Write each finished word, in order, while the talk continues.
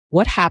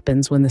What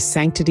happens when the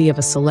sanctity of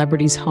a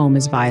celebrity's home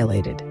is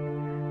violated?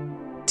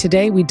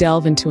 Today, we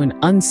delve into an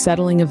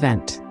unsettling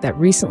event that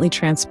recently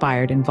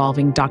transpired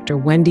involving Dr.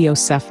 Wendy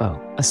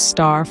Osefo, a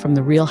star from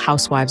The Real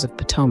Housewives of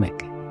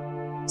Potomac.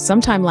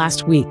 Sometime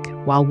last week,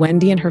 while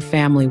Wendy and her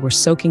family were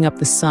soaking up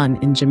the sun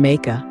in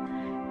Jamaica,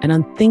 an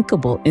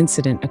unthinkable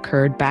incident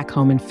occurred back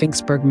home in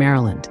Finksburg,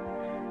 Maryland.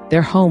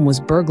 Their home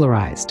was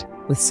burglarized,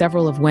 with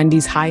several of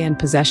Wendy's high-end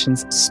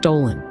possessions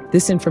stolen.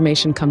 This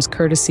information comes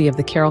courtesy of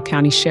the Carroll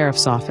County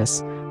Sheriff's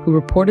Office, who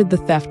reported the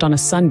theft on a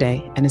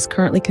Sunday and is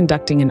currently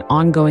conducting an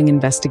ongoing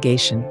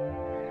investigation.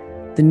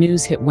 The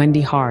news hit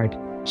Wendy hard.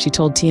 She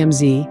told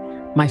TMZ,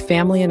 "My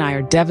family and I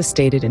are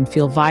devastated and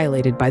feel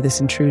violated by this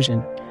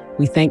intrusion.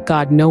 We thank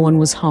God no one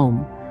was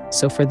home,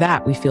 so for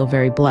that we feel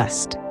very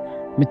blessed.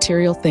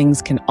 Material things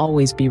can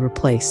always be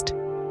replaced."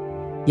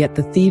 Yet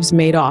the thieves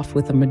made off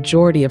with a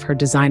majority of her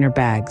designer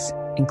bags,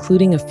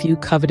 including a few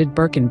coveted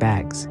Birkin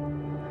bags.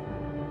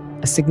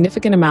 A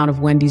significant amount of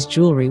Wendy's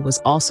jewelry was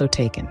also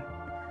taken.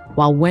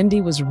 While Wendy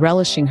was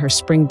relishing her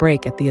spring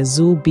break at the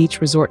Azul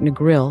Beach Resort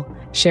Negril,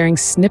 sharing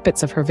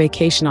snippets of her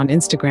vacation on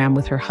Instagram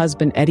with her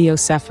husband Eddie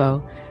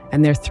Osefo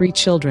and their 3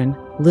 children,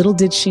 little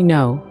did she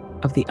know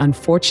of the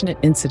unfortunate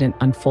incident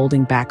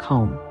unfolding back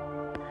home.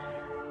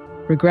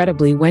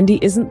 Regrettably, Wendy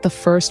isn't the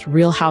first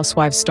Real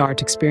Housewives star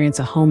to experience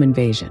a home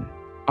invasion.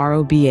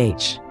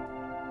 ROBH.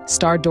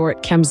 Star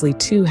Dorrit Kemsley,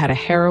 too, had a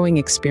harrowing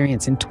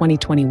experience in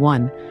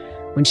 2021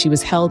 when she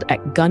was held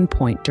at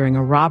gunpoint during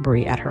a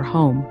robbery at her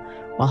home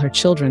while her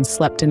children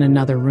slept in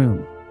another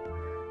room.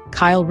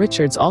 Kyle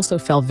Richards also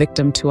fell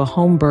victim to a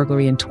home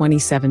burglary in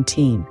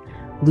 2017,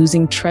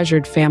 losing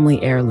treasured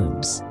family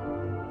heirlooms.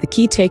 The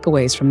key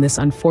takeaways from this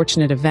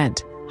unfortunate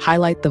event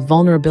highlight the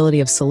vulnerability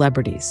of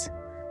celebrities.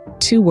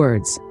 2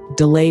 words: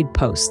 delayed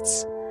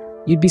posts.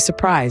 You'd be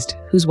surprised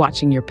who's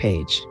watching your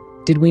page.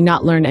 Did we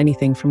not learn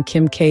anything from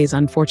Kim K's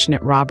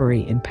unfortunate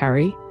robbery in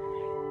Paris?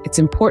 It's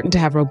important to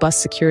have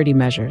robust security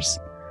measures,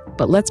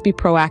 but let's be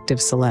proactive,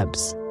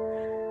 celebs.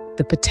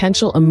 The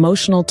potential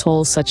emotional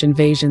toll such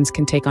invasions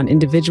can take on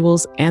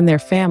individuals and their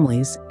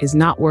families is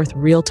not worth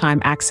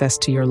real-time access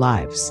to your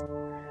lives.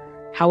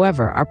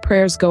 However, our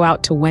prayers go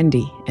out to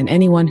Wendy and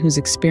anyone who's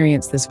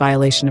experienced this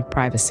violation of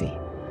privacy.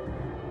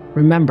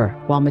 Remember,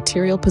 while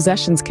material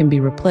possessions can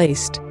be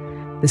replaced,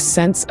 the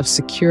sense of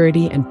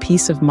security and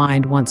peace of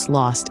mind once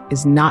lost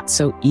is not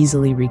so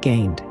easily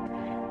regained.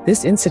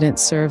 This incident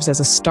serves as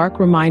a stark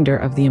reminder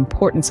of the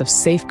importance of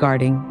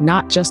safeguarding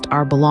not just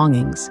our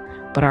belongings,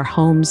 but our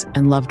homes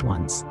and loved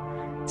ones.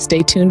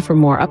 Stay tuned for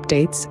more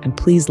updates, and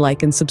please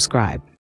like and subscribe.